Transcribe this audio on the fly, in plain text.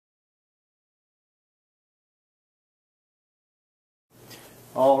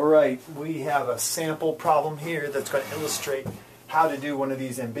All right, we have a sample problem here that's going to illustrate how to do one of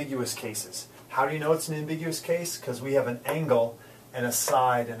these ambiguous cases. How do you know it's an ambiguous case? Because we have an angle and a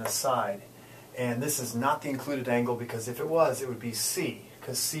side and a side. And this is not the included angle, because if it was, it would be C,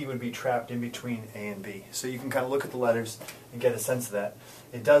 because C would be trapped in between A and B. So you can kind of look at the letters and get a sense of that.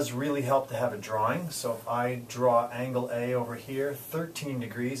 It does really help to have a drawing. So if I draw angle A over here, 13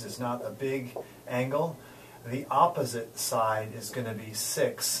 degrees is not a big angle. The opposite side is going to be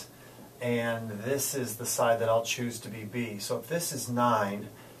 6, and this is the side that I'll choose to be B. So if this is 9,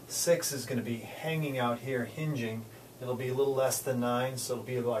 6 is going to be hanging out here, hinging. It'll be a little less than 9, so it'll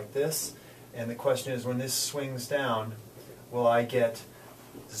be like this. And the question is, when this swings down, will I get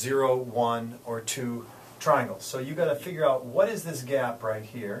 0, 1, or 2 triangles? So you've got to figure out, what is this gap right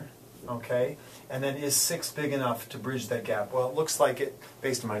here? Okay, and then is 6 big enough to bridge that gap? Well, it looks like it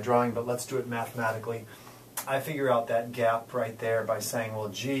based on my drawing, but let's do it mathematically. I figure out that gap right there by saying, well,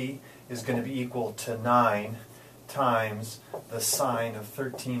 G is going to be equal to 9 times the sine of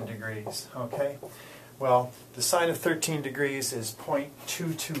 13 degrees. Okay? Well, the sine of 13 degrees is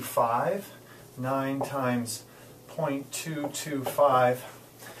 0.225. 9 times 0.225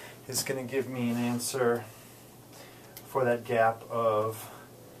 is going to give me an answer for that gap of,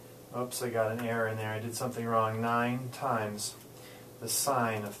 oops, I got an error in there. I did something wrong. 9 times the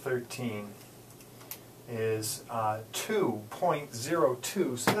sine of 13 is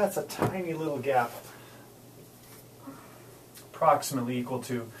 2.02, so that's a tiny little gap, approximately equal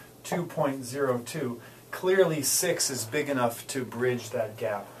to 2.02. Clearly 6 is big enough to bridge that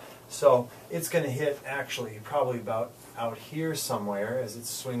gap. So it's going to hit actually probably about out here somewhere as it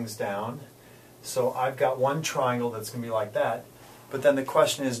swings down. So I've got one triangle that's going to be like that, but then the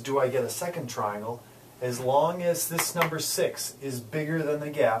question is, do I get a second triangle? As long as this number 6 is bigger than the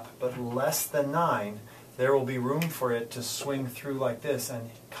gap but less than 9, there will be room for it to swing through like this and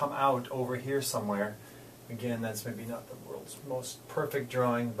come out over here somewhere. Again, that's maybe not the world's most perfect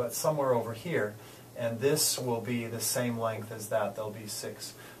drawing, but somewhere over here. And this will be the same length as that. There'll be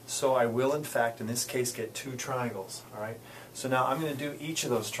 6. So I will, in fact, in this case, get 2 triangles. All right. So now I'm going to do each of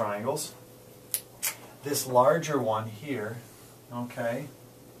those triangles. This larger one here, okay,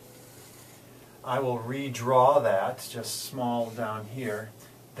 I will redraw that, just small down here.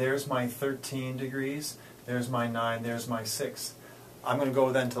 There's my 13 degrees, there's my 9, there's my 6. I'm going to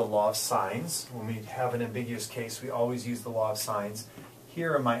go then to the law of sines. When we have an ambiguous case, we always use the law of sines.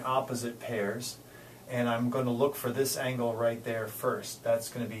 Here are my opposite pairs, and I'm going to look for this angle right there first. That's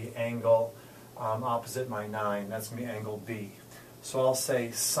going to be angle opposite my 9. That's going to be angle B. So I'll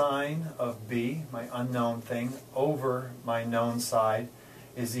say sine of B, my unknown thing, over my known side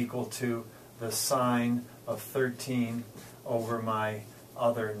is equal to the sine of 13 over my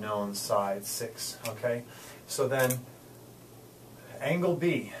other known side, 6. Okay? So then angle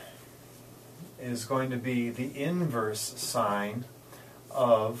B is going to be the inverse sine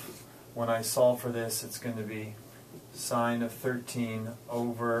of, when I solve for this, it's going to be sine of 13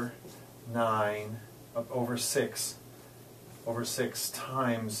 over 9, over 6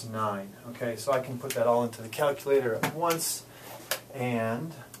 times 9. Okay, so I can put that all into the calculator at once,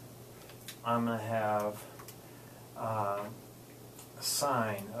 and I'm going to have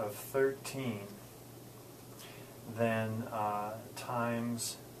sine of 13 then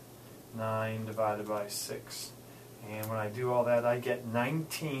times 9 divided by 6. And when I do all that, I get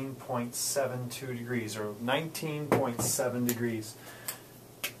 19.72 degrees, or 19.7 degrees.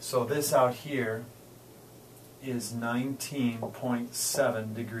 So this out here is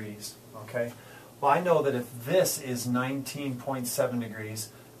 19.7 degrees. Okay? Well, I know that if this is 19.7 degrees,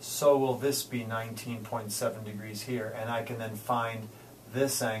 so will this be 19.7 degrees here, and I can then find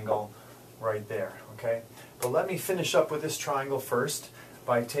this angle right there. Okay? But let me finish up with this triangle first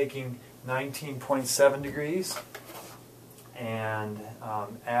by taking 19.7 degrees and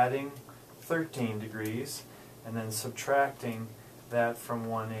adding 13 degrees and then subtracting that from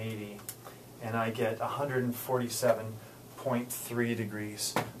 180, and I get 147.3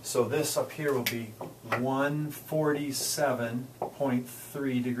 degrees. So this up here will be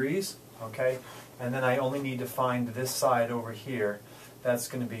 147.3 degrees, okay? And then I only need to find this side over here. That's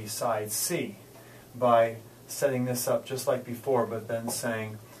going to be side C, by setting this up just like before, but then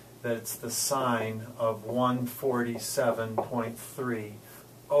saying that it's the sine of 147.3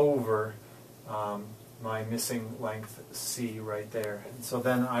 over my missing length C right there. And so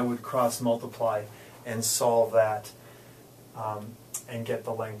then I would cross multiply and solve that and get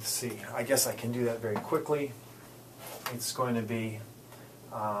the length C. I guess I can do that very quickly. It's going to be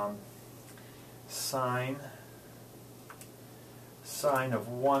sine of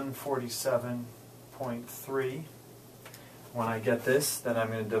 147.3 when I get this, then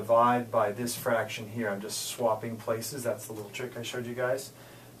I'm going to divide by this fraction here. I'm just swapping places. That's the little trick I showed you guys.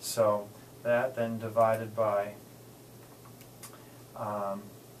 So that then divided by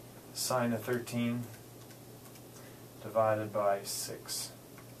sine of 13 divided by 6.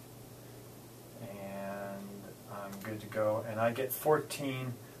 And I'm good to go. And I get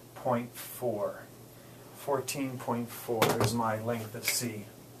 14.4. 14.4 is my length of C.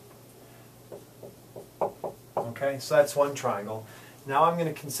 Okay, so that's one triangle. Now I'm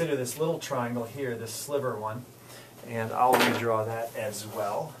going to consider this little triangle here, this sliver one, and I'll redraw that as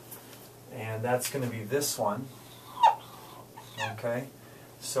well. And that's going to be this one. Okay,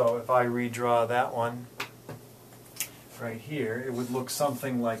 so if I redraw that one right here, it would look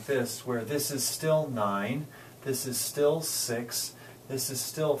something like this, where this is still 9, this is still 6, this is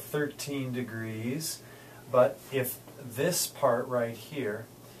still 13 degrees, but if this part right here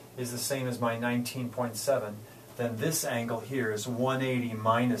is the same as my 19.7, then this angle here is 180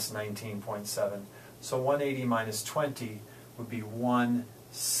 minus 19.7. So 180 minus 20 would be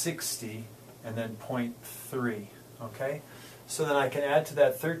 160 and then 0.3. Okay? So then I can add to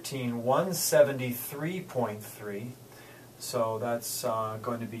that 13 173.3. So that's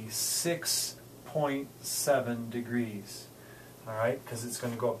going to be 6.7 degrees. All right? Because it's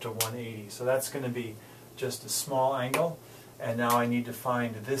going to go up to 180. So that's going to be just a small angle. And now I need to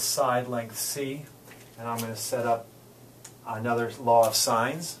find this side length C. And I'm going to set up another law of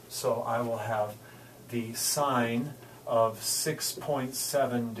sines. So I will have the sine of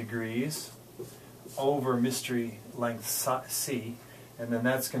 6.7 degrees over mystery length C, and then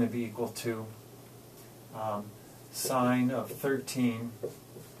that's going to be equal to sine of 13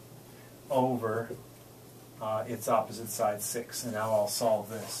 over its opposite side 6. And now I'll solve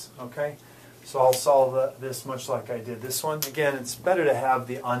this. Okay? So I'll solve this much like I did this one. Again, it's better to have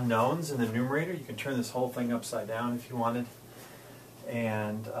the unknowns in the numerator. You can turn this whole thing upside down if you wanted.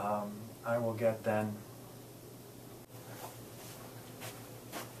 And I will get then...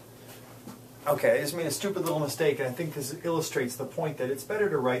 Okay, I just made a stupid little mistake, and I think this illustrates the point that it's better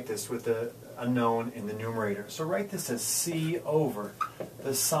to write this with the unknown in the numerator. So write this as C over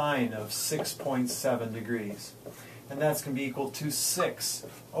the sine of 6.7 degrees. And that's going to be equal to 6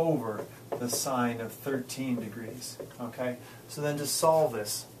 over the sine of 13 degrees. Okay? So then to solve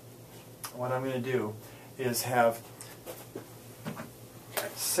this, what I'm going to do is have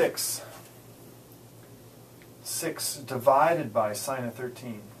 6 divided by sine of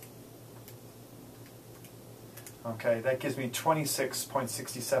 13. Okay, that gives me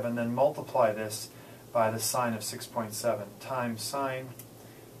 26.67. Then multiply this by the sine of 6.7 times sine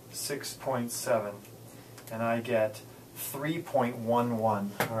 6.7. And I get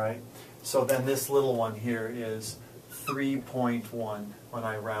 3.11, all right? So then this little one here is 3.1 when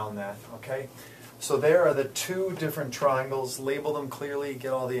I round that, okay? So there are the two different triangles. Label them clearly,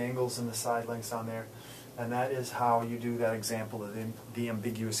 get all the angles and the side lengths on there. And that is how you do that example of the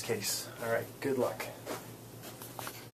ambiguous case. All right, good luck.